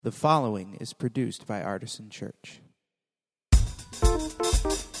The following is produced by Artisan Church.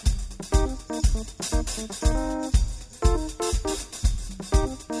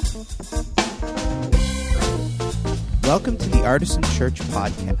 Welcome to the Artisan Church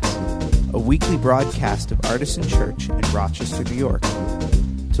Podcast, a weekly broadcast of Artisan Church in Rochester, New York.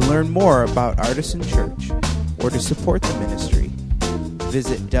 To learn more about Artisan Church or to support the ministry,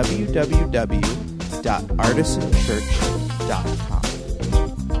 visit www.artisanchurch.com.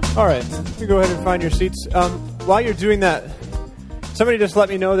 All right, you go ahead and find your seats. While you're doing that, somebody just let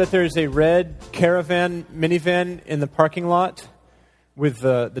me know that there's a red Caravan minivan in the parking lot with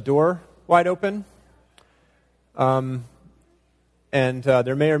the door wide open. And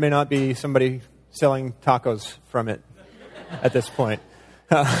there may or may not be somebody selling tacos from it at this point.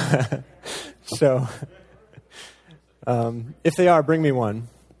 So, if they are, bring me one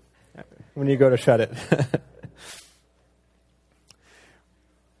when you go to shut it.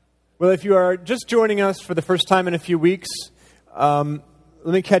 Well, if you are just joining us for the first time in a few weeks, let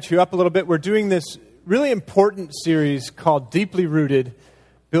me catch you up a little bit. We're doing this really important series called Deeply Rooted,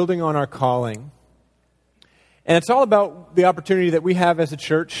 Building on Our Calling. And it's all about the opportunity that we have as a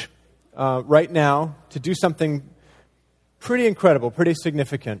church right now to do something pretty incredible, pretty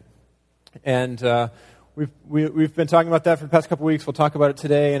significant. And we've been talking about that for the past couple weeks. We'll talk about it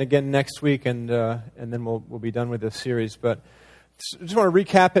today and again next week, and then we'll be done with this series. But I just want to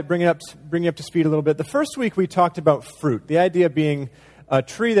recap it, bring you up to speed a little bit. The first week we talked about fruit. The idea being a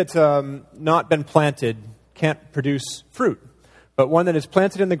tree that's not been planted can't produce fruit, but one that is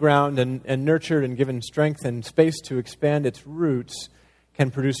planted in the ground and nurtured and given strength and space to expand its roots can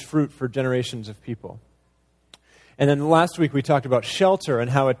produce fruit for generations of people. And then last week we talked about shelter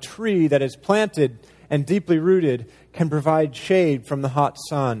and how a tree that is planted and deeply rooted can provide shade from the hot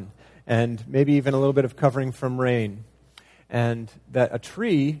sun and maybe even a little bit of covering from rain. And that a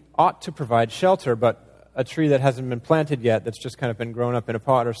tree ought to provide shelter, but a tree that hasn't been planted yet, that's just kind of been grown up in a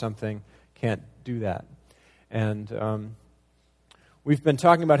pot or something, can't do that. And we've been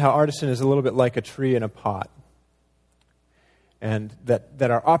talking about how Artisan is a little bit like a tree in a pot. And that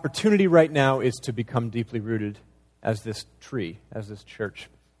our opportunity right now is to become deeply rooted as this tree, as this church.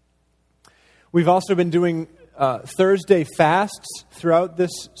 We've also been doing Thursday fasts throughout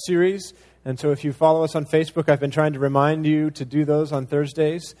this series. And so if you follow us on Facebook, I've been trying to remind you to do those on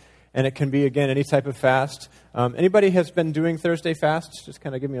Thursdays. And it can be, again, any type of fast. Anybody has been doing Thursday fasts? Just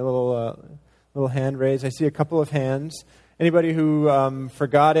kind of give me a little hand raise. I see a couple of hands. Anybody who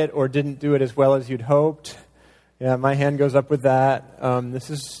forgot it or didn't do it as well as you'd hoped? Yeah, my hand goes up with that. This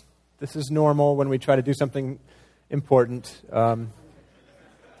is normal when we try to do something important.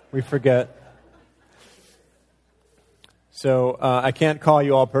 We forget. So I can't call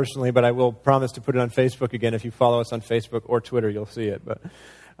you all personally, but I will promise to put it on Facebook again. If you follow us on Facebook or Twitter, you'll see it. But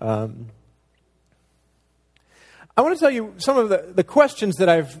I want to tell you some of the questions that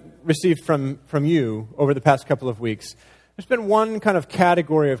I've received from you over the past couple of weeks. There's been one kind of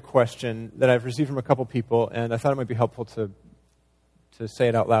category of question that I've received from a couple people, and I thought it might be helpful to say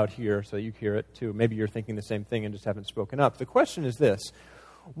it out loud here so you hear it too. Maybe you're thinking the same thing and just haven't spoken up. The question is this: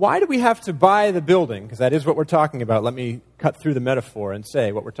 why do we have to buy the building? Because that is what we're talking about. Let me cut through the metaphor and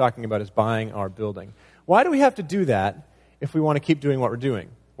say what we're talking about is buying our building. Why do we have to do that if we want to keep doing what we're doing?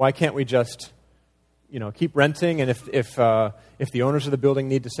 Why can't we just, keep renting? And if the owners of the building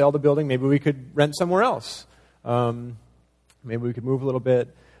need to sell the building, maybe we could rent somewhere else. Maybe we could move a little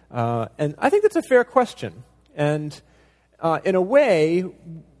bit. And I think that's a fair question. And in a way,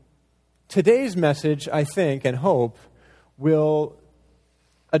 today's message, I think, and hope, will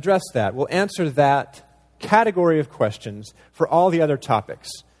address that. We'll answer that category of questions for all the other topics,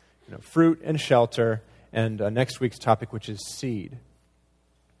 fruit and shelter, and next week's topic, which is seed.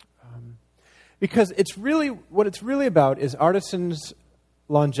 Because what it's really about is Artisan's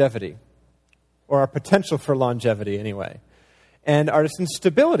longevity, or our potential for longevity anyway, and Artisan's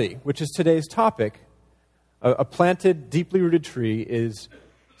stability, which is today's topic. A planted, deeply rooted tree is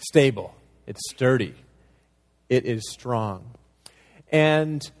stable, it's sturdy, it is strong.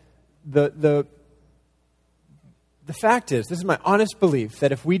 And the fact is, this is my honest belief,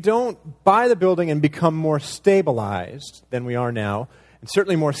 that if we don't buy the building and become more stabilized than we are now, and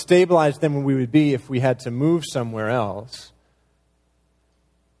certainly more stabilized than we would be if we had to move somewhere else,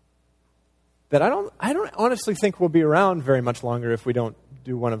 that I don't honestly think we'll be around very much longer if we don't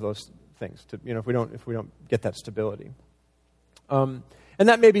do one of those things. If we don't get that stability, and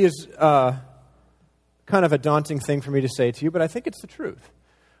that maybe is kind of a daunting thing for me to say to you, but I think it's the truth.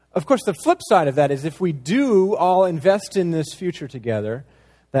 Of course, the flip side of that is if we do all invest in this future together,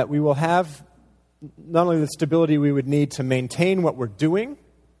 that we will have not only the stability we would need to maintain what we're doing,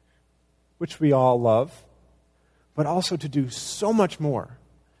 which we all love, but also to do so much more.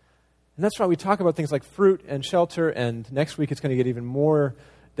 And that's why we talk about things like fruit and shelter, and next week it's going to get even more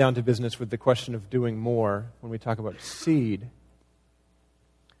down to business with the question of doing more when we talk about seed.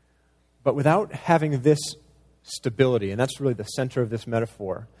 But without having this stability, and that's really the center of this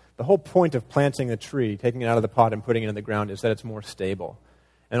metaphor, the whole point of planting a tree, taking it out of the pot and putting it in the ground, is that it's more stable.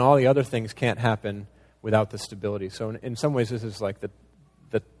 And all the other things can't happen without the stability. So in some ways, this is like the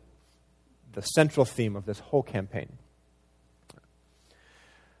central theme of this whole campaign.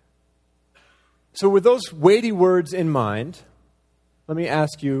 So with those weighty words in mind, let me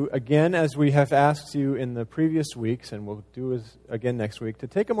ask you again, as we have asked you in the previous weeks, and we'll do again next week, to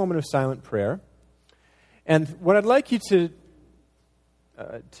take a moment of silent prayer. And what I'd like you to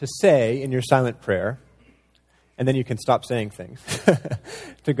say in your silent prayer, and then you can stop saying things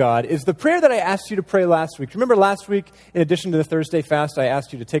to God, is the prayer that I asked you to pray last week. Remember last week, in addition to the Thursday fast, I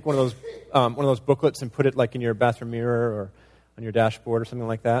asked you to take one of those booklets and put it like in your bathroom mirror or on your dashboard or something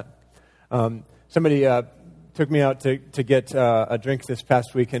like that. Somebody took me out to get a drink this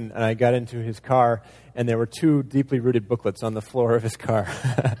past week, and I got into his car, and there were 2 deeply rooted booklets on the floor of his car.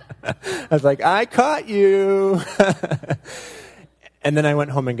 I was like, I caught you! And then I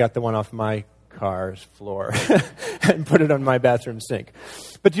went home and got the one off my car's floor and put it on my bathroom sink.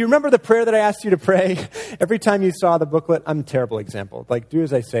 But do you remember the prayer that I asked you to pray every time you saw the booklet? I'm a terrible example. Like, do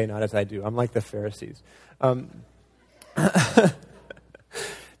as I say, not as I do. I'm like the Pharisees. Do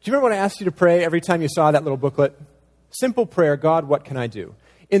you remember what I asked you to pray every time you saw that little booklet? Simple prayer, God, what can I do?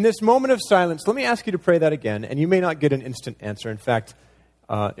 In this moment of silence, let me ask you to pray that again, and you may not get an instant answer. In fact,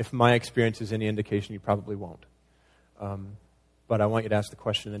 if my experience is any indication, you probably won't. But I want you to ask the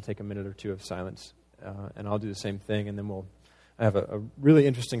question and then take a minute or 2 of silence, and I'll do the same thing, and then I have a really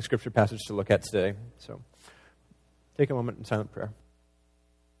interesting scripture passage to look at today. So take a moment in silent prayer.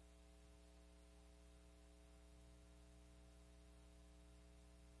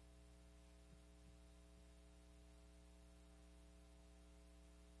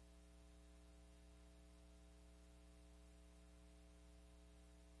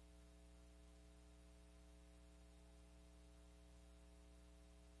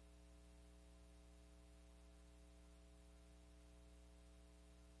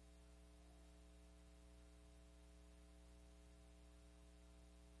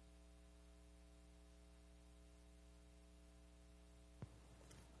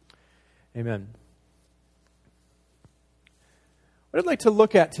 Amen. What I'd like to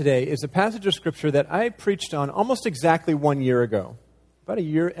look at today is a passage of Scripture that I preached on almost exactly 1 year ago, about a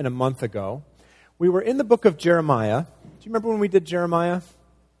year and a month ago. We were in the book of Jeremiah. Do you remember when we did Jeremiah?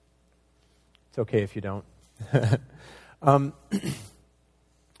 It's okay if you don't. And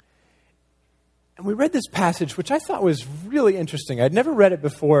we read this passage, which I thought was really interesting. I'd never read it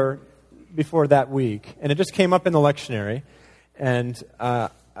before that week, and it just came up in the lectionary, and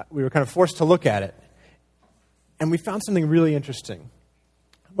we were kind of forced to look at it. And we found something really interesting.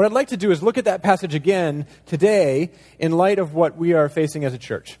 What I'd like to do is look at that passage again today in light of what we are facing as a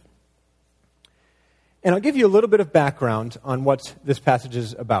church. And I'll give you a little bit of background on what this passage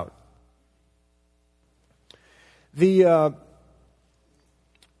is about. The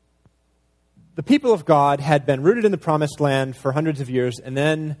people of God had been rooted in the promised land for hundreds of years, and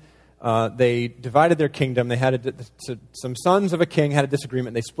then they divided their kingdom. They had some sons of a king had a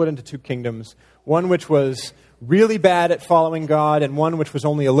disagreement. They split into 2 kingdoms, one which was really bad at following God and one which was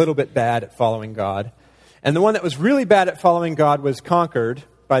only a little bit bad at following God. And the one that was really bad at following God was conquered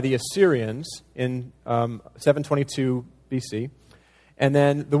by the Assyrians in 722 BC. And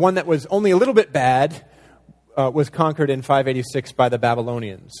then the one that was only a little bit bad was conquered in 586 by the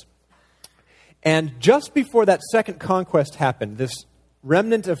Babylonians. And just before that second conquest happened, this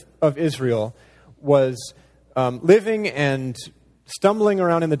remnant of Israel was living and stumbling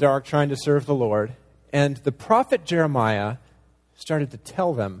around in the dark trying to serve the Lord. And the prophet Jeremiah started to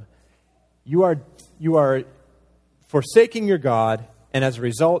tell them, you are forsaking your God, and as a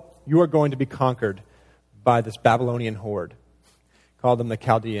result, you are going to be conquered by this Babylonian horde. Called them the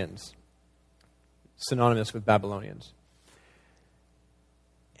Chaldeans, synonymous with Babylonians.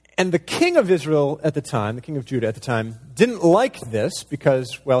 And the king of Israel at the time, the king of Judah at the time, didn't like this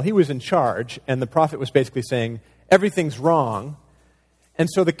because, well, he was in charge, and the prophet was basically saying, everything's wrong. And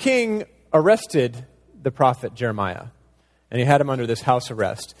so the king arrested the prophet Jeremiah, and he had him under this house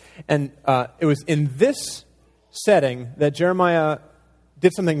arrest. And it was in this setting that Jeremiah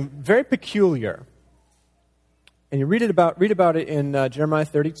did something very peculiar. And you read about it in Jeremiah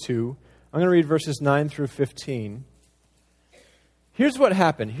 32. I'm going to read verses 9 through 15. Here's what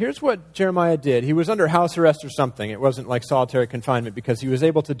happened. Here's what Jeremiah did. He was under house arrest or something. It wasn't like solitary confinement because he was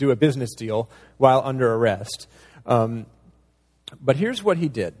able to do a business deal while under arrest. But here's what he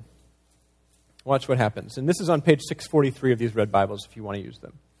did. Watch what happens. And this is on page 643 of these red Bibles if you want to use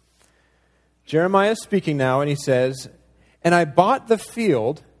them. Jeremiah is speaking now, and he says, "And I bought the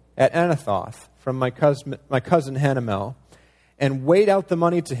field at Anathoth from my cousin Hanamel, and weighed out the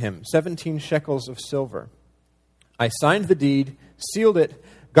money to him, 17 shekels of silver. I signed the deed, sealed it,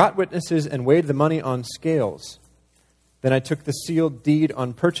 got witnesses, and weighed the money on scales. Then I took the sealed deed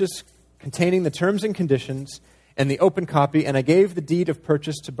on purchase containing the terms and conditions and the open copy, and I gave the deed of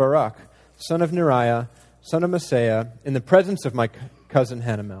purchase to Baruch, son of Neriah, son of Maaseiah, in the presence of my cousin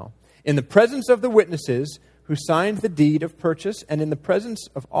Hanamel, in the presence of the witnesses who signed the deed of purchase, and in the presence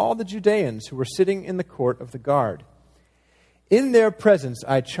of all the Judeans who were sitting in the court of the guard. In their presence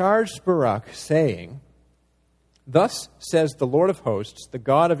I charged Baruch, saying, 'Thus says the Lord of hosts, the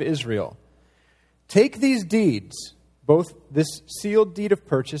God of Israel, take these deeds, both this sealed deed of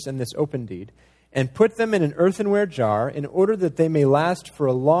purchase and this open deed, and put them in an earthenware jar, in order that they may last for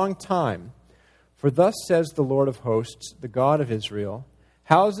a long time. For thus says the Lord of hosts, the God of Israel,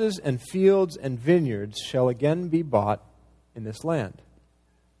 houses and fields and vineyards shall again be bought in this land.'"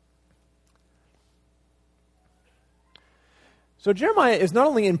 So Jeremiah is not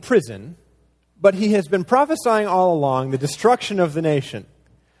only in prison, but he has been prophesying all along the destruction of the nation,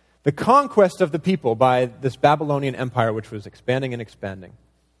 the conquest of the people by this Babylonian empire, which was expanding and expanding.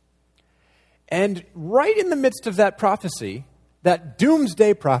 And right in the midst of that prophecy, that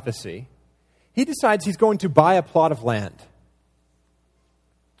doomsday prophecy, he decides he's going to buy a plot of land,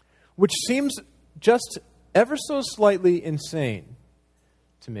 which seems just ever so slightly insane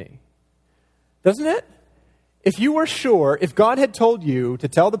to me. Doesn't it? If you were sure, if God had told you to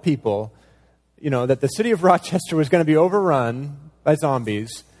tell the people, that the city of Rochester was going to be overrun by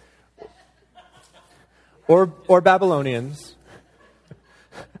zombies or Babylonians,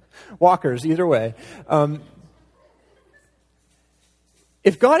 walkers, either way.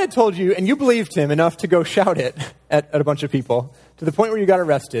 If God had told you, and you believed him enough to go shout it at a bunch of people, to the point where you got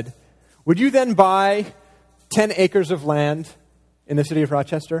arrested, would you then buy 10 acres of land in the city of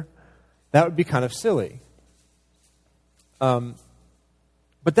Rochester? That would be kind of silly.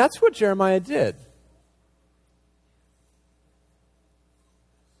 But that's what Jeremiah did.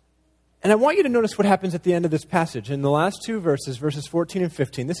 And I want you to notice what happens at the end of this passage. In the last two verses, verses 14 and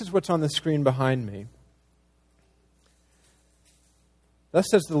 15, this is what's on the screen behind me. "Thus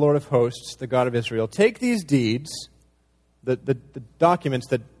says the Lord of hosts, the God of Israel, take these deeds," the documents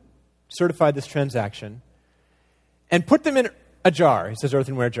that certified this transaction, "and put them in a jar." He says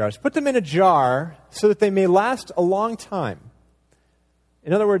earthenware jars. "Put them in a jar so that they may last a long time."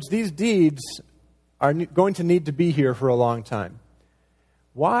 In other words, these deeds are going to need to be here for a long time.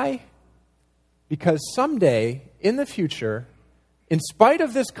 Why? Because someday, in the future, in spite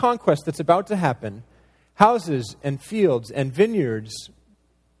of this conquest that's about to happen, houses and fields and vineyards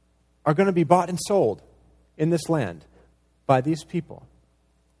are going to be bought and sold in this land by these people.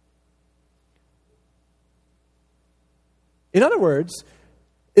 In other words,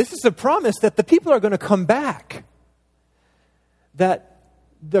 this is a promise that the people are going to come back. That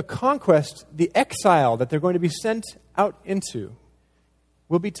the conquest, the exile that they're going to be sent out into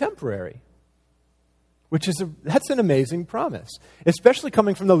will be temporary. That's an amazing promise, especially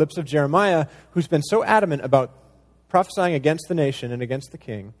coming from the lips of Jeremiah, who's been so adamant about prophesying against the nation and against the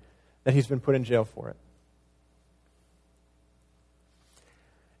king that he's been put in jail for it.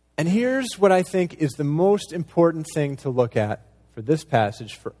 And here's what I think is the most important thing to look at for this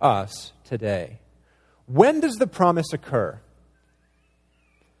passage for us today. When does the promise occur?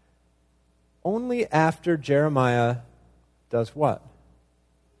 Only after Jeremiah does what?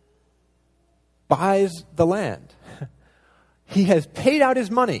 Buys the land. He has paid out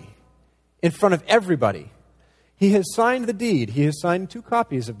his money in front of everybody. He has signed the deed. He has signed 2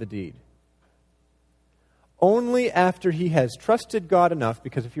 copies of the deed. Only after he has trusted God enough,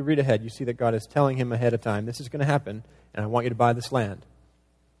 because if you read ahead, you see that God is telling him ahead of time, this is going to happen, and I want you to buy this land.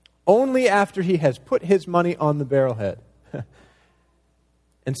 Only after he has put his money on the barrelhead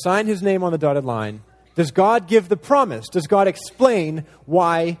and signed his name on the dotted line, does God give the promise? Does God explain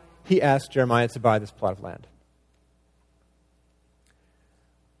why he asked Jeremiah to buy this plot of land?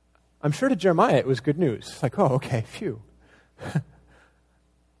 I'm sure to Jeremiah it was good news. It's like, oh, okay, phew.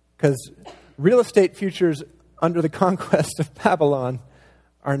 Because real estate futures under the conquest of Babylon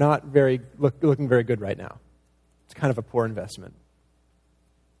are not looking very good right now. It's kind of a poor investment.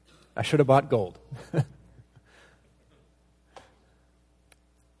 I should have bought gold.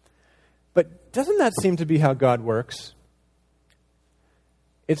 But doesn't that seem to be how God works?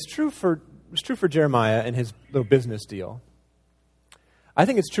 It was true for Jeremiah and his little business deal. I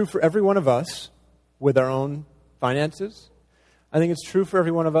think it's true for every one of us with our own finances. I think it's true for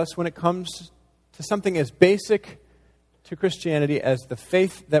every one of us when it comes to something as basic to Christianity as the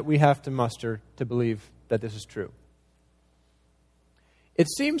faith that we have to muster to believe that this is true. It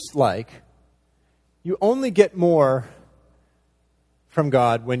seems like you only get more from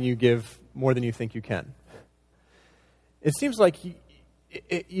God when you give more than you think you can. It seems like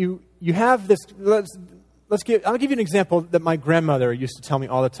you have this. I'll give you an example that my grandmother used to tell me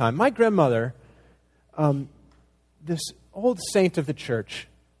all the time. My grandmother, this old saint of the church,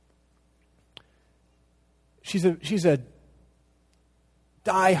 she's a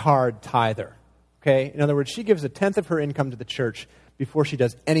die-hard tither. Okay, in other words, she gives 1/10 of her income to the church before she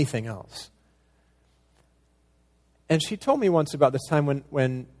does anything else. And she told me once about this time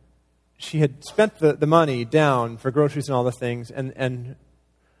when she had spent the money down for groceries and all the things, and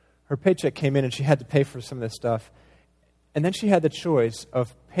her paycheck came in and she had to pay for some of this stuff. And then she had the choice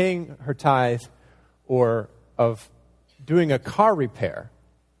of paying her tithe or of doing a car repair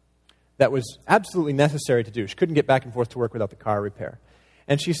that was absolutely necessary to do. She couldn't get back and forth to work without the car repair.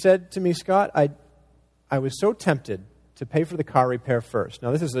 And she said to me, Scott, I was so tempted to pay for the car repair first.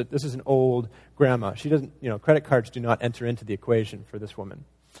 Now, this is an old grandma. She doesn't, credit cards do not enter into the equation for this woman.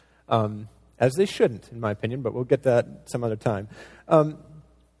 As they shouldn't, in my opinion, but we'll get that some other time.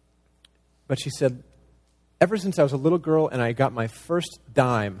 But she said, ever since I was a little girl and I got my first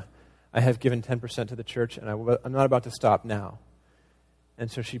dime, I have given 10% to the church, and I'm not about to stop now.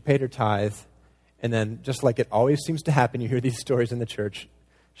 And so she paid her tithe, and then, just like it always seems to happen, you hear these stories in the church,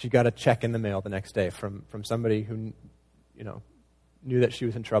 she got a check in the mail the next day from somebody who, knew that she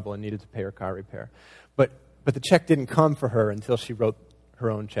was in trouble and needed to pay her car repair. But the check didn't come for her until she wrote her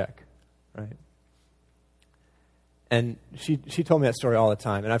own check, right? And she told me that story all the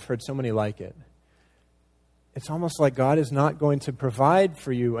time, and I've heard so many like it. It's almost like God is not going to provide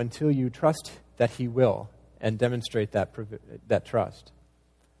for you until you trust that He will and demonstrate that trust.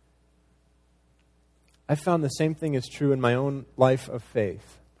 I found the same thing is true in my own life of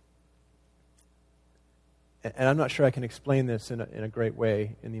faith. And I'm not sure I can explain this in a great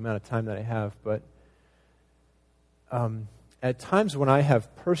way in the amount of time that I have, but at times when I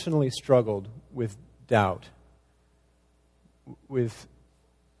have personally struggled with doubt, with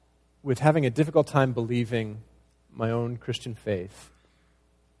having a difficult time believing my own Christian faith,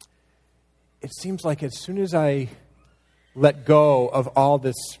 it seems like as soon as I let go of all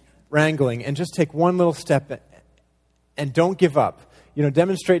this wrangling and just take one little step and don't give up,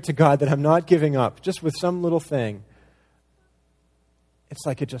 demonstrate to God that I'm not giving up, just with some little thing, it's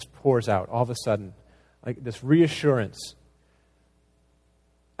like it just pours out all of a sudden, like this reassurance.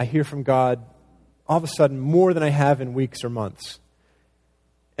 I hear from God all of a sudden more than I have in weeks or months.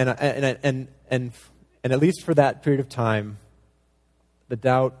 And at least for that period of time, the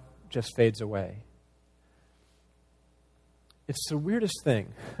doubt just fades away. It's the weirdest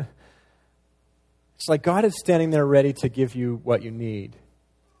thing. It's like God is standing there ready to give you what you need.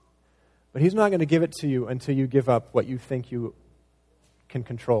 But He's not going to give it to you until you give up what you think you can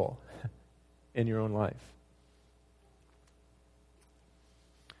control in your own life.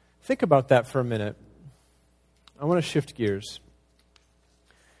 Think about that for a minute. I want to shift gears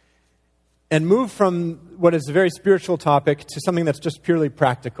and move from what is a very spiritual topic to something that's just purely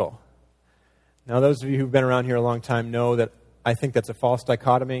practical. Now, those of you who've been around here a long time know that I think that's a false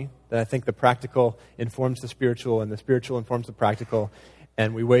dichotomy, that I think the practical informs the spiritual and the spiritual informs the practical,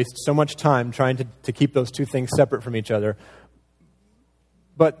 and we waste so much time trying to keep those two things separate from each other.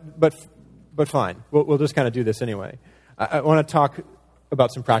 But fine, we'll just kind of do this anyway. I want to talk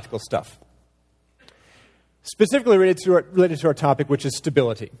about some practical stuff, specifically related to our topic, which is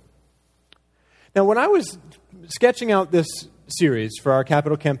stability. Now, when I was sketching out this series for our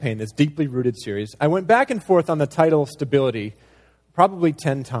capital campaign, this deeply rooted series, I went back and forth on the title stability probably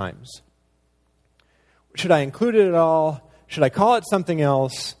 10 times. Should I include it at all? Should I call it something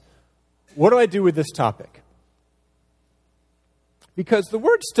else? What do I do with this topic? Because the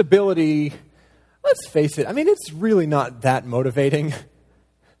word stability, let's face it, it's really not that motivating.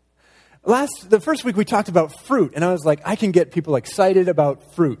 The first week we talked about fruit, and I was like, I can get people excited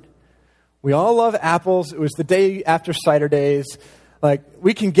about fruit. We all love apples. It was the day after cider days. Like,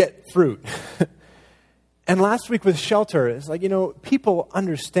 we can get fruit. And last week with shelter, it's like, people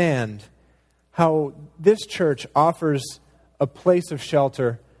understand how this church offers a place of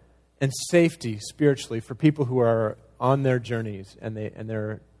shelter and safety spiritually for people who are on their journeys and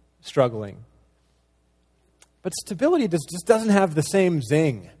they're struggling. But stability just doesn't have the same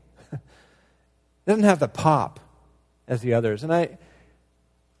zing. It doesn't have the pop as the others. And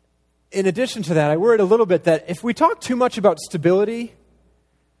in addition to that, I worried a little bit that if we talk too much about stability,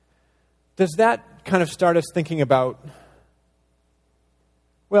 does that kind of start us thinking about,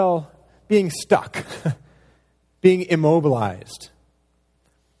 well, being stuck, being immobilized,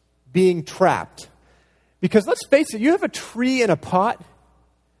 being trapped? Because let's face it, you have a tree in a pot,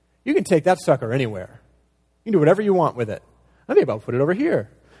 you can take that sucker anywhere. You can do whatever you want with it. Maybe I'll put it over here.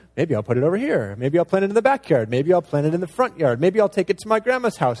 Maybe I'll put it over here. Maybe I'll plant it in the backyard. Maybe I'll plant it in the front yard. Maybe I'll take it to my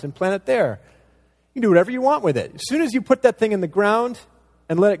grandma's house and plant it there. You can do whatever you want with it. As soon as you put that thing in the ground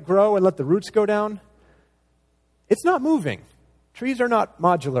and let it grow and let the roots go down, it's not moving. Trees are not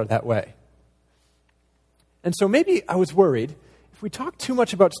modular that way. And so maybe I was worried, if we talk too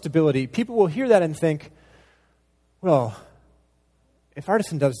much about stability, people will hear that and think, well, if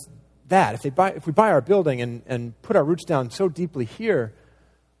Artisan does that, if we buy our building and put our roots down so deeply here,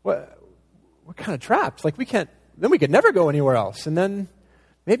 we're kind of trapped. Like then we could never go anywhere else. And then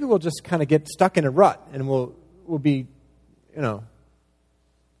maybe we'll just kind of get stuck in a rut and we'll be,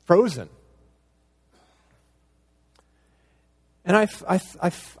 frozen. And I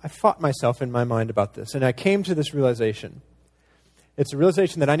fought myself in my mind about this, and I came to this realization. It's a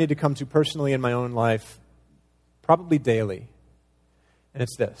realization that I need to come to personally in my own life, probably daily. And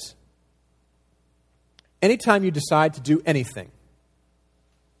it's this. Anytime you decide to do anything,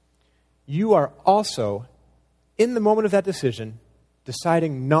 you are also, in the moment of that decision,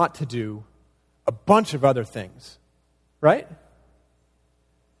 deciding not to do a bunch of other things. Right?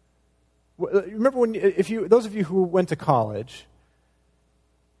 Remember those of you who went to college,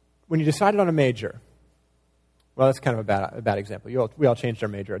 when you decided on a major, well, that's kind of a bad example. We all changed our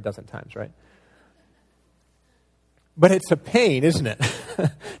major a dozen times, right? But it's a pain, isn't it,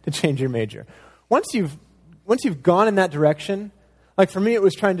 to change your major? Once you've gone in that direction, like for me, it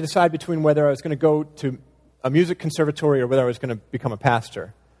was trying to decide between whether I was going to go to a music conservatory or whether I was going to become a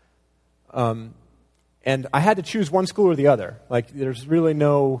pastor. And I had to choose one school or the other. Like, there's really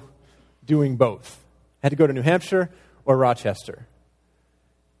no doing both. I had to go to New Hampshire or Rochester.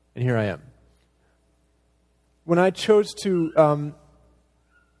 And here I am. When I chose to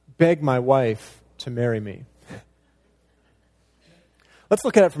beg my wife to marry me, let's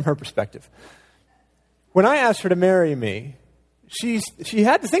look at it from her perspective. When I asked her to marry me, she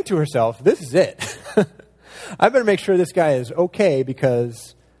had to think to herself, this is it. I better make sure this guy is okay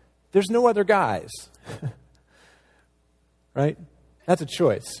because there's no other guys. Right? That's a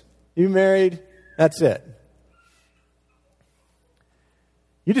choice. You married, that's it.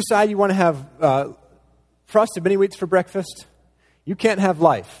 You decide you want to have frosted mini wheats for breakfast, you can't have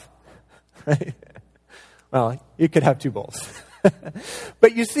life. Right? Well, you could have 2 bowls.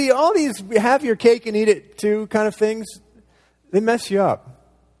 But you see, all these have your cake and eat it too kind of things, they mess you up.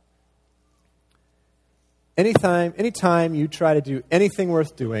 Anytime you try to do anything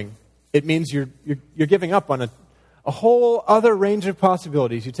worth doing, it means you're giving up on a whole other range of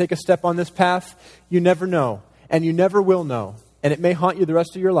possibilities. You take a step on this path, you never know, and you never will know. And it may haunt you the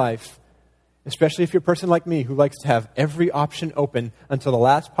rest of your life, especially if you're a person like me who likes to have every option open until the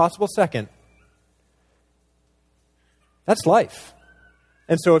last possible second. That's life.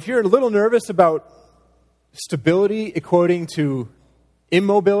 And so if you're a little nervous about stability equating to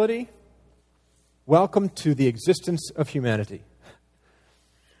immobility, welcome to the existence of humanity.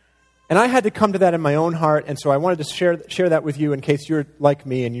 And I had to come to that in my own heart, and so I wanted to share that with you in case you're like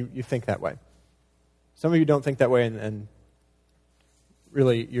me and you think that way. Some of you don't think that way, and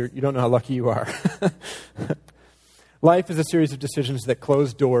really, you don't know how lucky you are. Life is a series of decisions that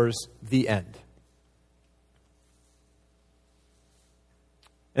close doors, the end.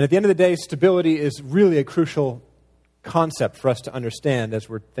 And at the end of the day, stability is really a crucial concept for us to understand as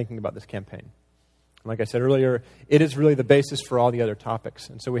we're thinking about this campaign. Like I said earlier, it is really the basis for all the other topics,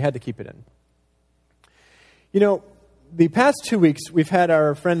 and so we had to keep it in. You know, the past 2 weeks, we've had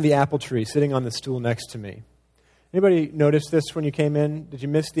our friend the apple tree sitting on the stool next to me. Anybody notice this when you came in? Did you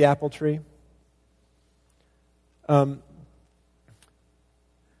miss the apple tree? Remember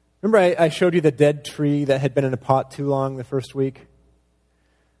I showed you the dead tree that had been in a pot too long the first week?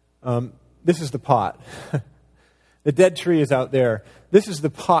 This is the pot. The dead tree is out there. This is the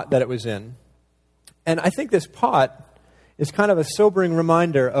pot that it was in. And I think this pot is kind of a sobering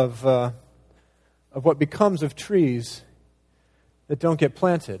reminder of what becomes of trees that don't get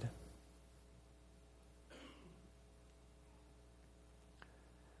planted.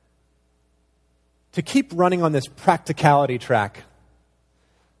 To keep running on this practicality track,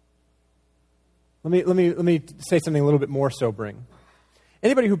 let me say something a little bit more sobering.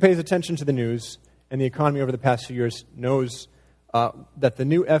 Anybody who pays attention to the news and the economy over the past few years knows that the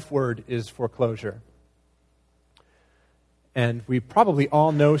new F word is foreclosure. And we probably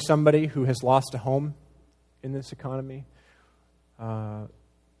all know somebody who has lost a home in this economy.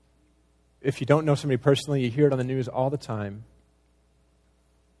 If you don't know somebody personally, you hear it on the news all the time.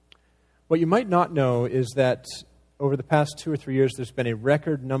 What you might not know is that over the past 2 or 3 years, there's been a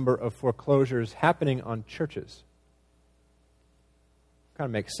record number of foreclosures happening on churches. Kind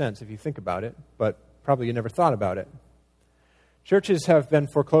of makes sense if you think about it, but probably you never thought about it. Churches have been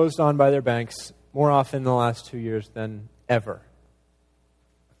foreclosed on by their banks more often in the last 2 years than ever.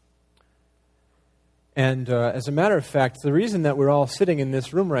 And as a matter of fact, the reason that we're all sitting in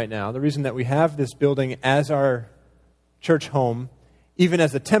this room right now, the reason that we have this building as our church home, even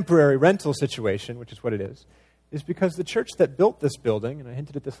as a temporary rental situation, which is what it is because the church that built this building, and I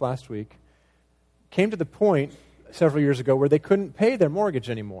hinted at this last week, came to the point several years ago where they couldn't pay their mortgage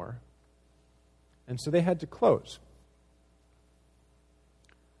anymore. And so they had to close.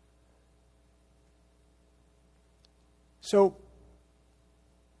 So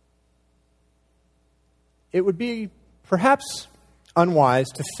it would be perhaps unwise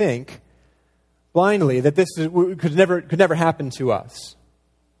to think blindly that could never happen to us,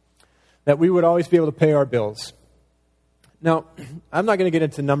 that we would always be able to pay our bills. Now, I'm not going to get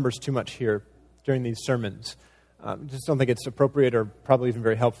into numbers too much here during these sermons. Just don't think it's appropriate or probably even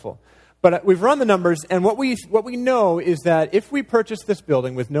very helpful. But we've run the numbers, and what we know is that if we purchase this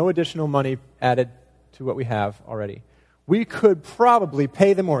building with no additional money added to what we have already, we could probably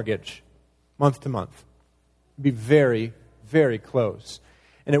pay the mortgage month to month. It'd be very, very close.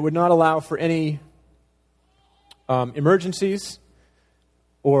 And it would not allow for any emergencies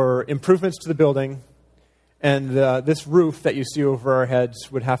or improvements to the building. And this roof that you see over our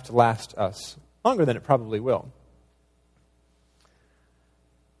heads would have to last us longer than it probably will.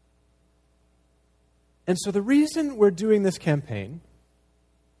 And so the reason we're doing this campaign,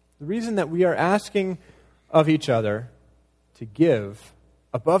 the reason that we are asking of each other to give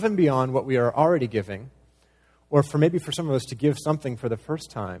above and beyond what we are already giving, or maybe for some of us to give something for the first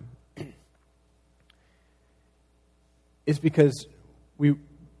time, is because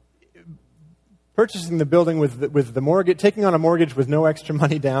purchasing the building with the mortgage, taking on a mortgage with no extra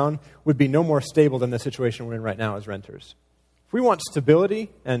money down, would be no more stable than the situation we're in right now as renters. If we want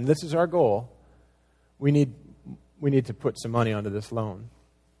stability, and this is our goal, we need to put some money onto this loan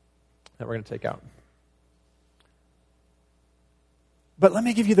that we're going to take out. But let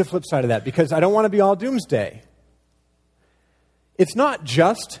me give you the flip side of that, because I don't want to be all doomsday. It's not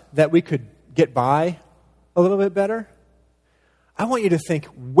just that we could get by a little bit better. I want you to think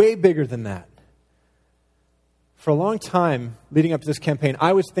way bigger than that. For a long time leading up to this campaign,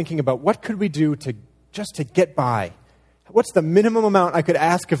 I was thinking about what could we do to get by? What's the minimum amount I could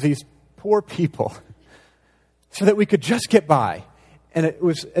ask of these poor people so that we could just get by? And it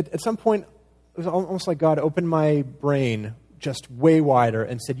was at some point, it was almost like God opened my brain just way wider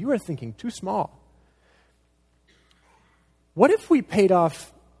and said, you are thinking too small. What if we paid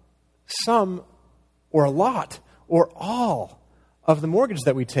off some or a lot or all of the mortgage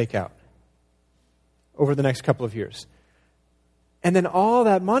that we take out over the next couple of years? And then all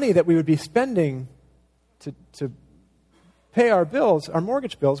that money that we would be spending to pay our bills, our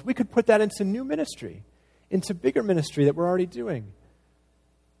mortgage bills, we could put that into new ministry, into bigger ministry that we're already doing.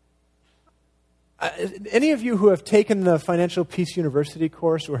 Any of you who have taken the Financial Peace University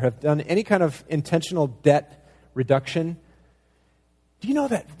course or have done any kind of intentional debt reduction, do you know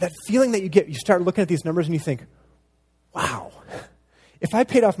that feeling that you get? You start looking at these numbers and you think, wow, if I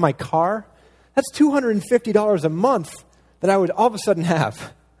paid off my car, that's $250 a month that I would all of a sudden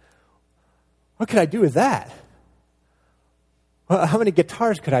have. What could I do with that? Well, how many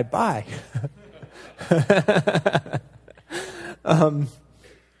guitars could I buy?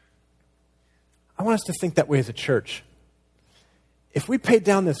 I want us to think that way as a church. If we paid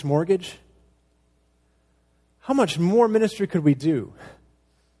down this mortgage, how much more ministry could we do?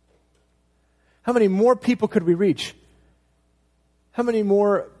 How many more people could we reach? How many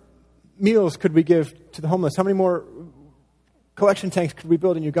more meals could we give to the homeless? How many more collection tanks could we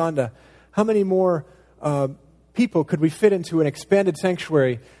build in Uganda? How many more people could we fit into an expanded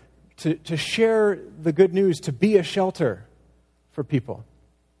sanctuary to share the good news, to be a shelter for people?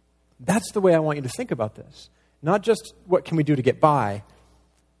 That's the way I want you to think about this. Not just what can we do to get by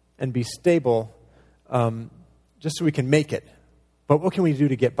and be stable just so we can make it, but what can we do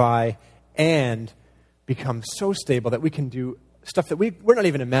to get by and become so stable that we can do stuff that we're not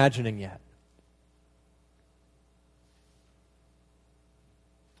even imagining yet.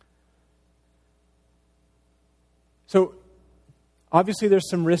 So, obviously there's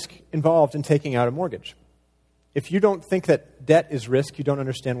some risk involved in taking out a mortgage. If you don't think that debt is risk, you don't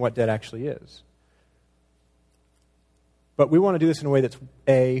understand what debt actually is. But we want to do this in a way that's,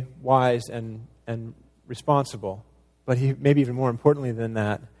 A, wise and responsible, but maybe even more importantly than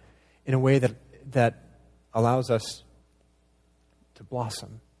that, in a way that allows us to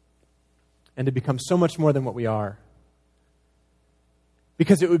blossom and to become so much more than what we are.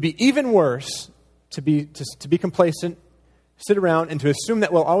 Because it would be even worse to be complacent, sit around, and to assume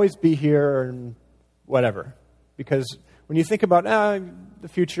that we'll always be here and whatever. Because when you think about the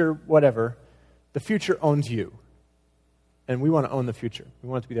future, whatever, the future owns you. And we want to own the future. We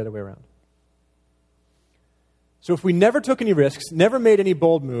want it to be the other way around. So if we never took any risks, never made any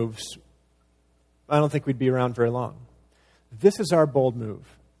bold moves, I don't think we'd be around very long. This is our bold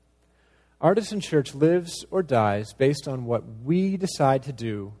move. Artisan Church lives or dies based on what we decide to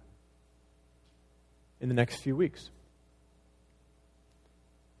do in the next few weeks.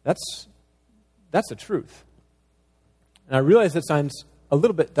 That's the truth. And I realize that sounds a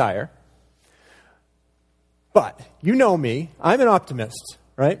little bit dire, but you know me, I'm an optimist,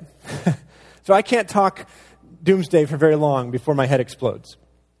 right? So I can't talk doomsday for very long before my head explodes.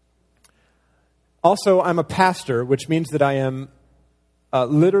 Also, I'm a pastor, which means that I am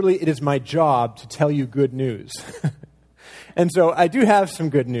literally, it is my job to tell you good news. And so I do have some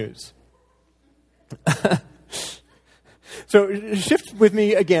good news. So shift with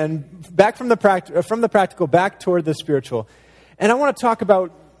me again, back from the practical back toward the spiritual. And I want to talk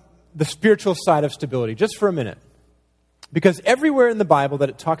about the spiritual side of stability just for a minute. Because everywhere in the Bible that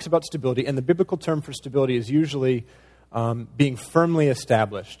it talks about stability, and the biblical term for stability is usually being firmly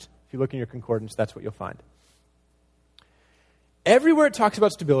established. If you look in your concordance, that's what you'll find. Everywhere it talks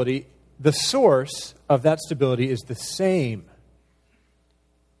about stability, the source of that stability is the same.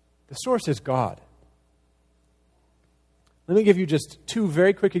 The source is God. Let me give you just two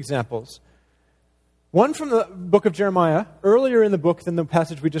very quick examples. One from the book of Jeremiah, earlier in the book than the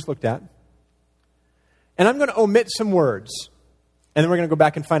passage we just looked at. And I'm going to omit some words, and then we're going to go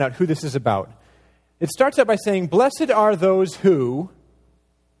back and find out who this is about. It starts out by saying, "Blessed are those who, ...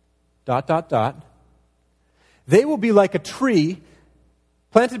 They will be like a tree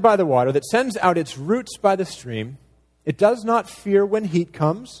planted by the water that sends out its roots by the stream. It does not fear when heat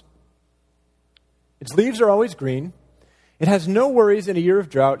comes. Its leaves are always green. It has no worries in a year of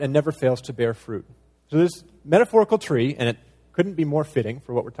drought and never fails to bear fruit." So this metaphorical tree, and it couldn't be more fitting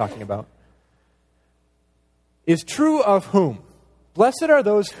for what we're talking about, is true of whom? Blessed are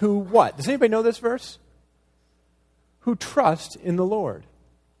those who what? Does anybody know this verse? Who trust in the Lord,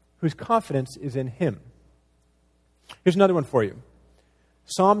 whose confidence is in Him. Here's another one for you.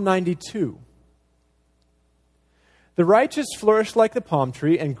 Psalm 92. "The righteous flourish like the palm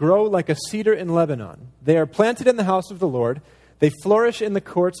tree and grow like a cedar in Lebanon. They are planted in the house of the Lord. They flourish in the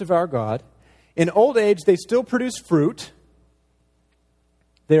courts of our God. In old age they still produce fruit.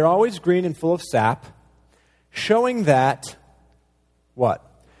 They are always green and full of sap, showing that," what?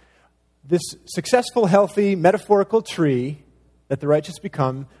 This successful, healthy, metaphorical tree that the righteous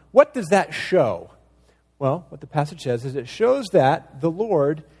become, what does that show? Well, what the passage says is it shows that the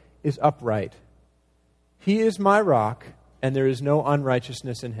Lord is upright. He is my rock, and there is no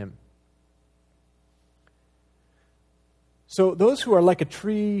unrighteousness in Him. So those who are like a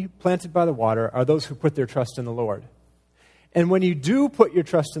tree planted by the water are those who put their trust in the Lord. And when you do put your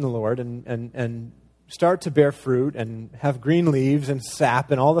trust in the Lord and start to bear fruit and have green leaves and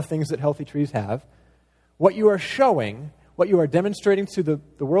sap and all the things that healthy trees have, what you are showing, what you are demonstrating to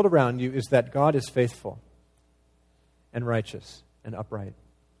the world around you is that God is faithful and righteous and upright.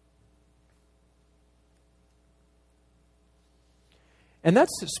 And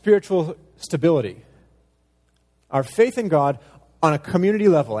that's spiritual stability. Our faith in God on a community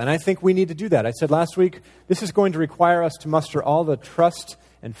level. And I think we need to do that. I said last week, this is going to require us to muster all the trust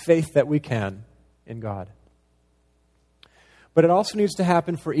and faith that we can in God. But it also needs to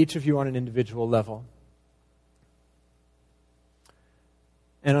happen for each of you on an individual level.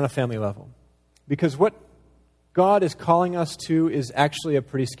 And on a family level. Because what God is calling us to is actually a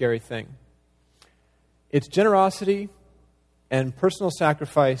pretty scary thing. It's generosity and personal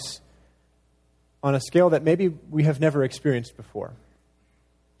sacrifice on a scale that maybe we have never experienced before.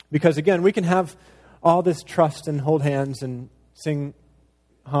 Because again, we can have all this trust and hold hands and sing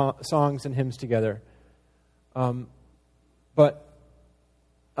songs and hymns together. But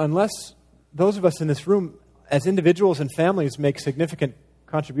unless those of us in this room, as individuals and families, make significant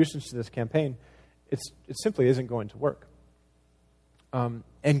contributions to this campaign, it simply isn't going to work.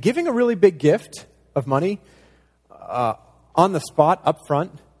 And giving a really big gift of money on the spot, up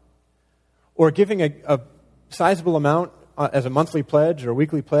front, or giving a sizable amount as a monthly pledge or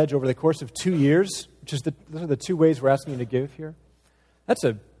weekly pledge over the course of 2 years, those are the two ways we're asking you to give here. That's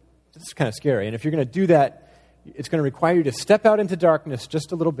kind of scary. And if you're going to do that It's going to require you to step out into darkness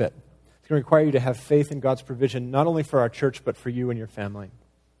just a little bit. It's going to require you to have faith in God's provision, not only for our church, but for you and your family.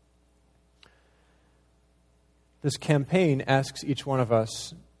 This campaign asks each one of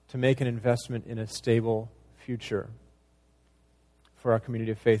us to make an investment in a stable future for our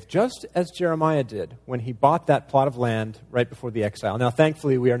community of faith, just as Jeremiah did when he bought that plot of land right before the exile. Now,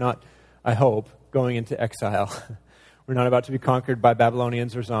 thankfully, we are not, I hope, going into exile. We're not about to be conquered by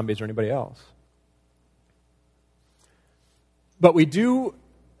Babylonians or zombies or anybody else. But we do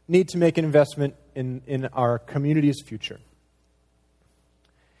need to make an investment in our community's future.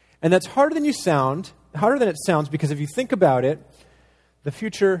 And that's harder than it sounds, because if you think about it, the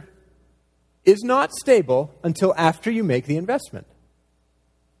future is not stable until after you make the investment.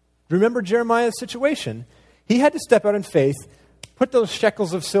 Remember Jeremiah's situation. He had to step out in faith, put those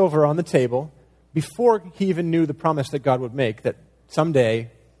shekels of silver on the table before he even knew the promise that God would make, that someday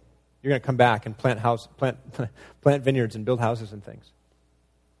you're going to come back and plant vineyards and build houses and things.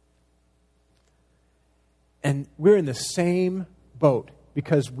 And we're in the same boat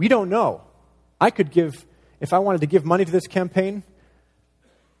because we don't know. If I wanted to give money to this campaign,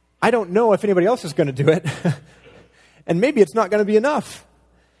 I don't know if anybody else is going to do it. And maybe it's not going to be enough.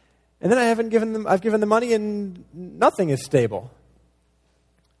 And then I've given the money and nothing is stable.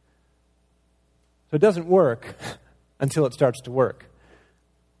 So it doesn't work until it starts to work.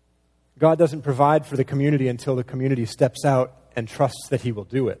 God doesn't provide for the community until the community steps out and trusts that He will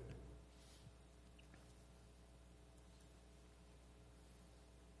do it.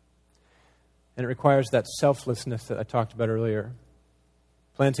 And it requires that selflessness that I talked about earlier.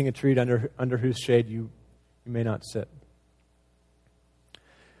 Planting a tree under whose shade you may not sit.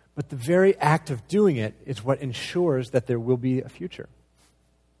 But the very act of doing it is what ensures that there will be a future.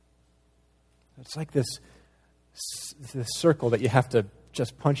 It's like this circle that you have to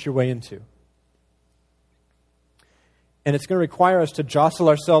just punch your way into. And it's going to require us to jostle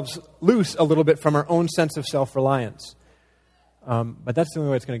ourselves loose a little bit from our own sense of self-reliance. But that's the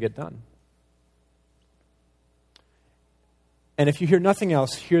only way it's going to get done. And if you hear nothing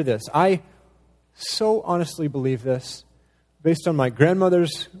else, hear this. I so honestly believe this, based on my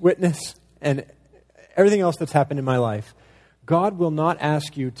grandmother's witness and everything else that's happened in my life. God will not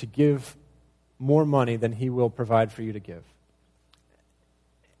ask you to give more money than He will provide for you to give.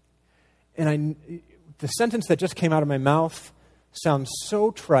 And the sentence that just came out of my mouth sounds so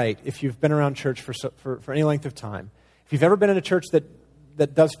trite if you've been around church for any length of time. If you've ever been in a church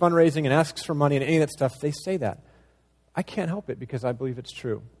that does fundraising and asks for money and any of that stuff, they say that. I can't help it because I believe it's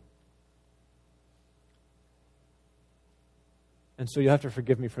true. And so you'll have to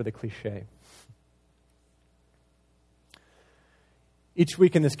forgive me for the cliche. Each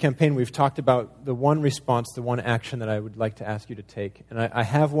week in this campaign, we've talked about the one response, the one action that I would like to ask you to take. And I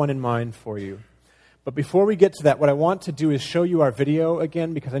have one in mind for you. But before we get to that, what I want to do is show you our video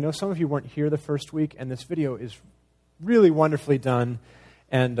again, because I know some of you weren't here the first week, and this video is really wonderfully done.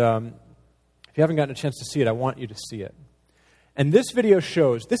 And if you haven't gotten a chance to see it, I want you to see it. And this video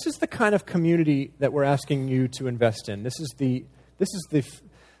shows, this is the kind of community that we're asking you to invest in. This is the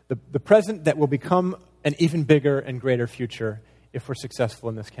present that will become an even bigger and greater future if we're successful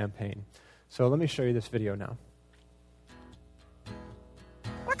in this campaign. So let me show you this video now.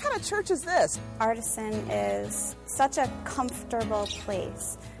 What kind of church is this? Artisan is such a comfortable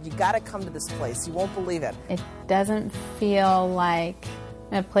place. You got to come to this place. You won't believe it. It doesn't feel like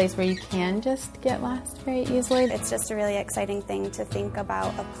a place where you can just get lost very easily. It's just a really exciting thing to think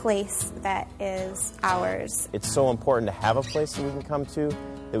about, a place that is ours. It's so important to have a place that we can come to,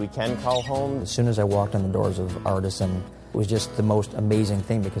 that we can call home. As soon as I walked in the doors of Artisan, it was just the most amazing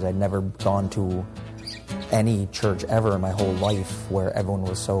thing because I'd never gone to any church ever in my whole life where everyone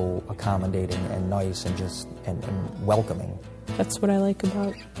was so accommodating and nice and just and welcoming. That's what I like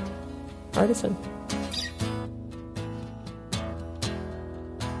about Artisan.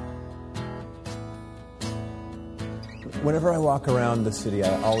 Whenever I walk around the city,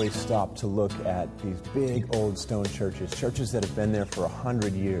 I always stop to look at these big old stone churches that have been there for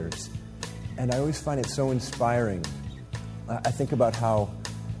 100 years. And I always find it so inspiring. I think about how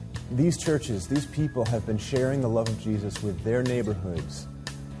these churches, these people have been sharing the love of Jesus with their neighborhoods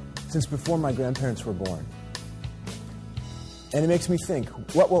since before my grandparents were born. And it makes me think,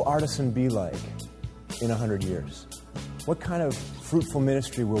 what will Artisan be like in 100 years? What kind of fruitful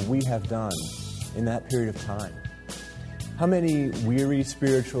ministry will we have done in that period of time? How many weary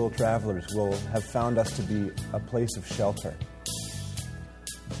spiritual travelers will have found us to be a place of shelter?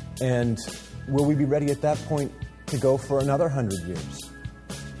 And will we be ready at that point to go for another 100 years?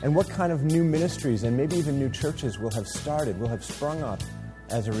 And what kind of new ministries and maybe even new churches will have started, will have sprung up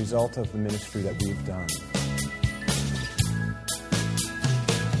as a result of the ministry that we've done?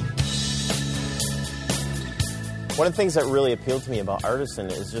 One of the things that really appealed to me about Artisan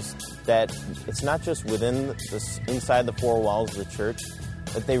is just that it's not just inside the four walls of the church,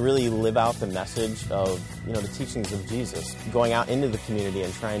 that they really live out the message of, the teachings of Jesus, going out into the community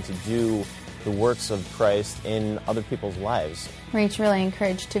and trying to do the works of Christ in other people's lives. We're each really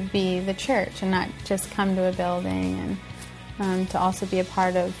encouraged to be the church and not just come to a building, and to also be a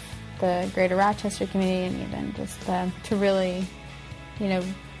part of the greater Rochester community, and even just to really,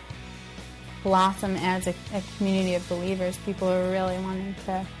 blossom as a community of believers. People are really wanting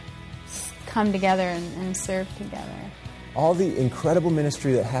to come together and serve together. All the incredible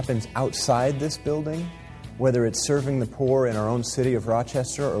ministry that happens outside this building, whether it's serving the poor in our own city of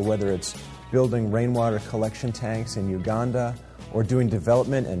Rochester, or whether it's building rainwater collection tanks in Uganda, or doing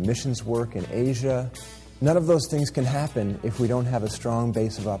development and missions work in Asia, none of those things can happen if we don't have a strong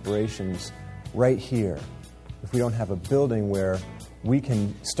base of operations right here, if we don't have a building where we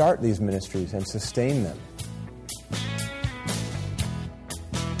can start these ministries and sustain them.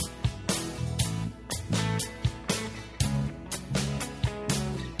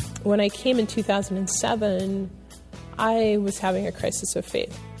 When I came in 2007, I was having a crisis of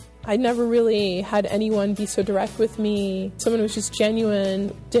faith. I never really had anyone be so direct with me. Someone was just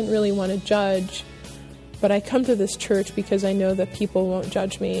genuine, didn't really want to judge. But I come to this church because I know that people won't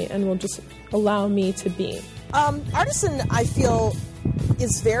judge me and will just allow me to be. Artisan, I feel,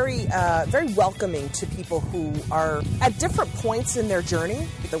 is very welcoming to people who are at different points in their journey.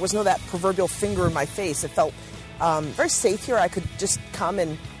 There was no that proverbial finger in my face. It felt very safe here. I could just come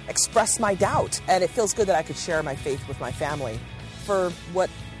and express my doubt, and it feels good that I could share my faith with my family. For what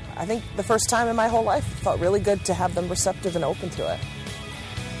I think the first time in my whole life, it felt really good to have them receptive and open to it.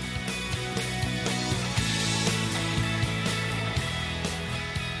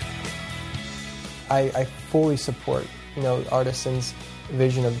 I fully support, Artisan's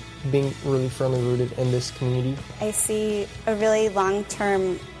vision of being really firmly rooted in this community. I see a really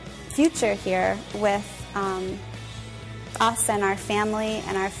long-term future here with us and our family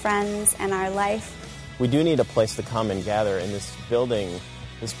and our friends and our life. We do need a place to come and gather in this building.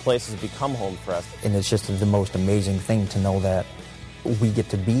 This place has become home for us. And it's just the most amazing thing to know that we get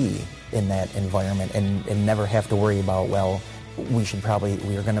to be in that environment and never have to worry about,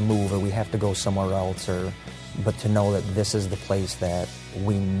 we are going to move, or we have to go somewhere else, but to know that this is the place that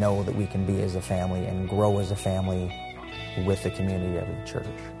we know that we can be as a family and grow as a family with the community of the church.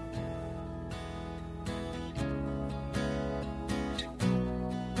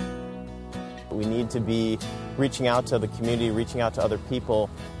 We need to be reaching out to the community, reaching out to other people.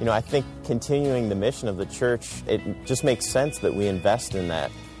 I think continuing the mission of the church, it just makes sense that we invest in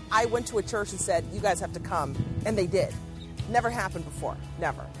that. I went to a church and said, you guys have to come, and they did. Never happened before,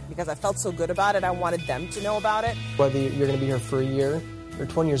 never. Because I felt so good about it, I wanted them to know about it. Whether you're going to be here for a year or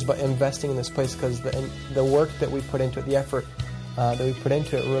 20 years, but investing in this place, because the work that we put into it, the effort that we put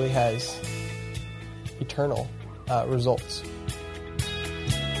into it really has eternal results.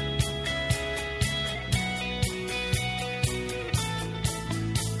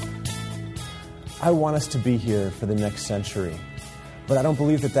 I want us to be here for the next century, but I don't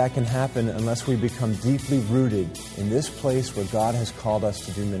believe that can happen unless we become deeply rooted in this place where God has called us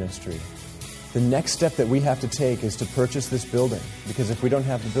to do ministry. The next step that we have to take is to purchase this building, because if we don't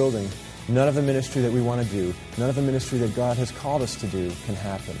have the building, none of the ministry that we want to do, none of the ministry that God has called us to do can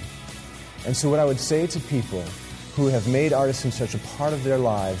happen. And so what I would say to people who have made Artisan such a part of their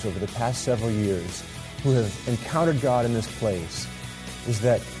lives over the past several years, who have encountered God in this place, is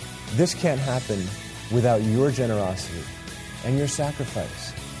that this can't happen without your generosity and your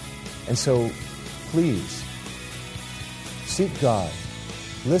sacrifice. And so, please, seek God,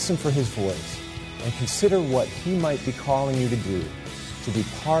 listen for His voice, and consider what He might be calling you to do to be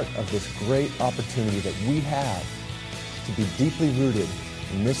part of this great opportunity that we have to be deeply rooted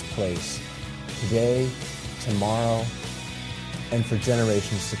in this place today, tomorrow, and for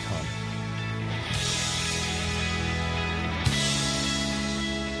generations to come.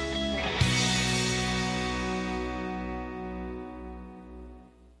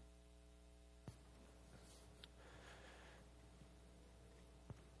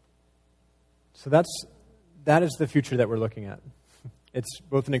 So that is the future that we're looking at. It's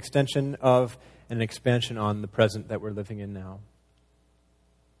both an extension of and an expansion on the present that we're living in now.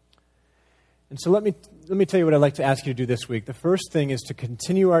 And so let me tell you what I'd like to ask you to do this week. The first thing is to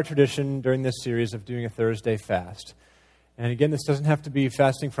continue our tradition during this series of doing a Thursday fast. And again, this doesn't have to be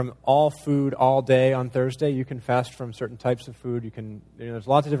fasting from all food all day on Thursday. You can fast from certain types of food. There's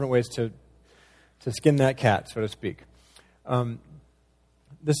lots of different ways to skin that cat, so to speak.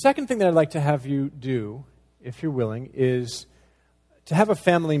 The second thing that I'd like to have you do, if you're willing, is to have a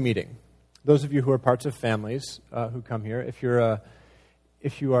family meeting. those of you who are parts of families who come here, if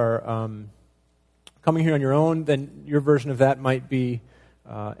you are coming here on your own, then your version of that might be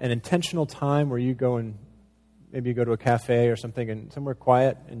an intentional time where you go and maybe you go to a cafe or something and somewhere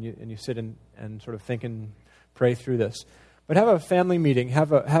quiet and you sit and sort of think and pray through this. But have a family meeting,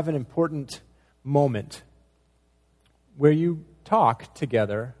 have an important moment where you talk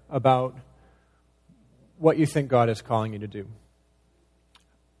together about what you think God is calling you to do.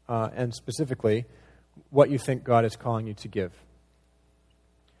 And specifically, what you think God is calling you to give.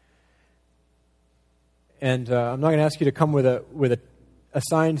 And I'm not going to ask you to come with a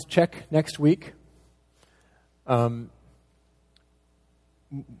signed check next week. We'll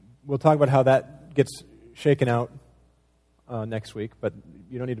talk about how that gets shaken out next week, but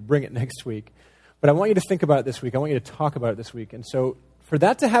you don't need to bring it next week. But I want you to think about it this week. I want you to talk about it this week. And so for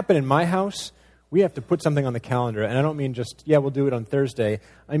that to happen in my house, we have to put something on the calendar. And I don't mean just, we'll do it on Thursday.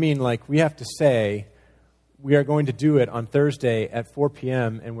 I mean, like, we have to say, we are going to do it on Thursday at 4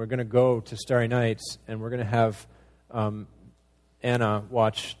 p.m., and we're going to go to Starry Nights, and we're going to have Anna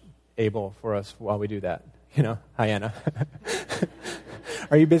watch Abel for us while we do that. Hi, Anna.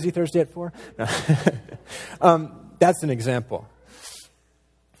 Are you busy Thursday at 4? No. That's an example.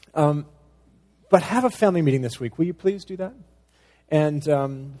 But have a family meeting this week. Will you please do that?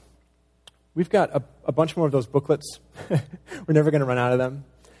 And we've got a bunch more of those booklets. We're never going to run out of them.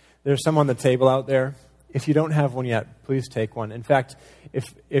 There's some on the table out there. If you don't have one yet, please take one. In fact,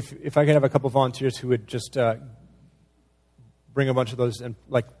 if I could have a couple volunteers who would just bring a bunch of those and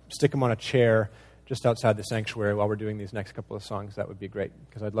stick them on a chair just outside the sanctuary while we're doing these next couple of songs, that would be great,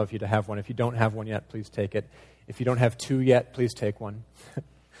 because I'd love you to have one. If you don't have one yet, please take it. If you don't have two yet, please take one,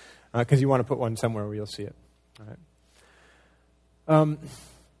 because you want to put one somewhere where you'll see it. All right.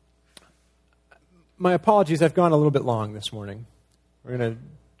 My apologies, I've gone a little bit long this morning. We're going to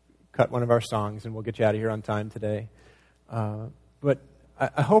cut one of our songs, and we'll get you out of here on time today. But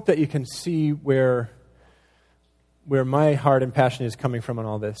I hope that you can see where my heart and passion is coming from on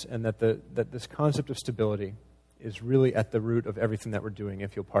all this, and that this concept of stability is really at the root of everything that we're doing,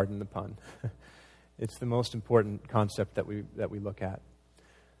 if you'll pardon the pun. It's the most important concept that we look at.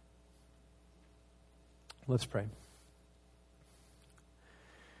 Let's pray.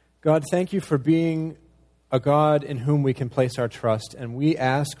 God, thank you for being a God in whom we can place our trust, and we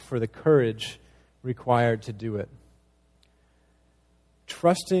ask for the courage required to do it.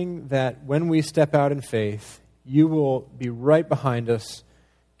 Trusting that when we step out in faith, you will be right behind us,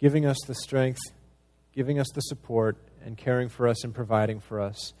 giving us the strength, giving us the support, and caring for us and providing for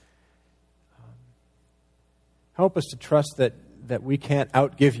us. Help us to trust that we can't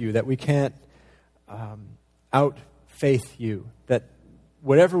outgive you, that we can't out-faith you, that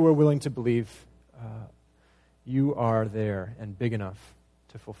whatever we're willing to believe, you are there and big enough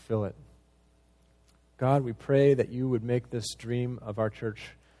to fulfill it. God, we pray that you would make this dream of our church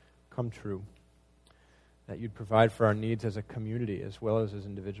come true, that you'd provide for our needs as a community as well as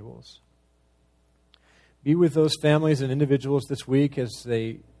individuals. Be with those families and individuals this week as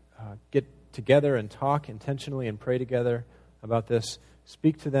they get together and talk intentionally and pray together about this.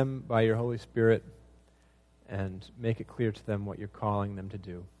 Speak to them by your Holy Spirit and make it clear to them what you're calling them to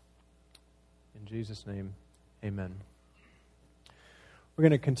do. In Jesus' name, amen. We're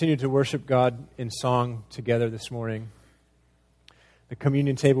going to continue to worship God in song together this morning. The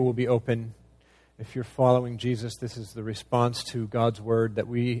communion table will be open. If you're following Jesus, this is the response to God's word that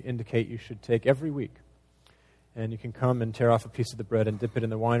we indicate you should take every week. And you can come and tear off a piece of the bread and dip it in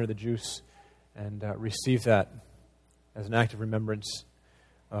the wine or the juice and receive that as an act of remembrance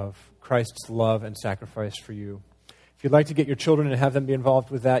of Christ's love and sacrifice for you. If you'd like to get your children and have them be involved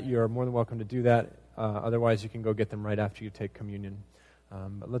with that, you are more than welcome to do that. Otherwise, you can go get them right after you take communion.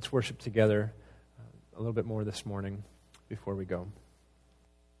 But let's worship together a little bit more this morning before we go.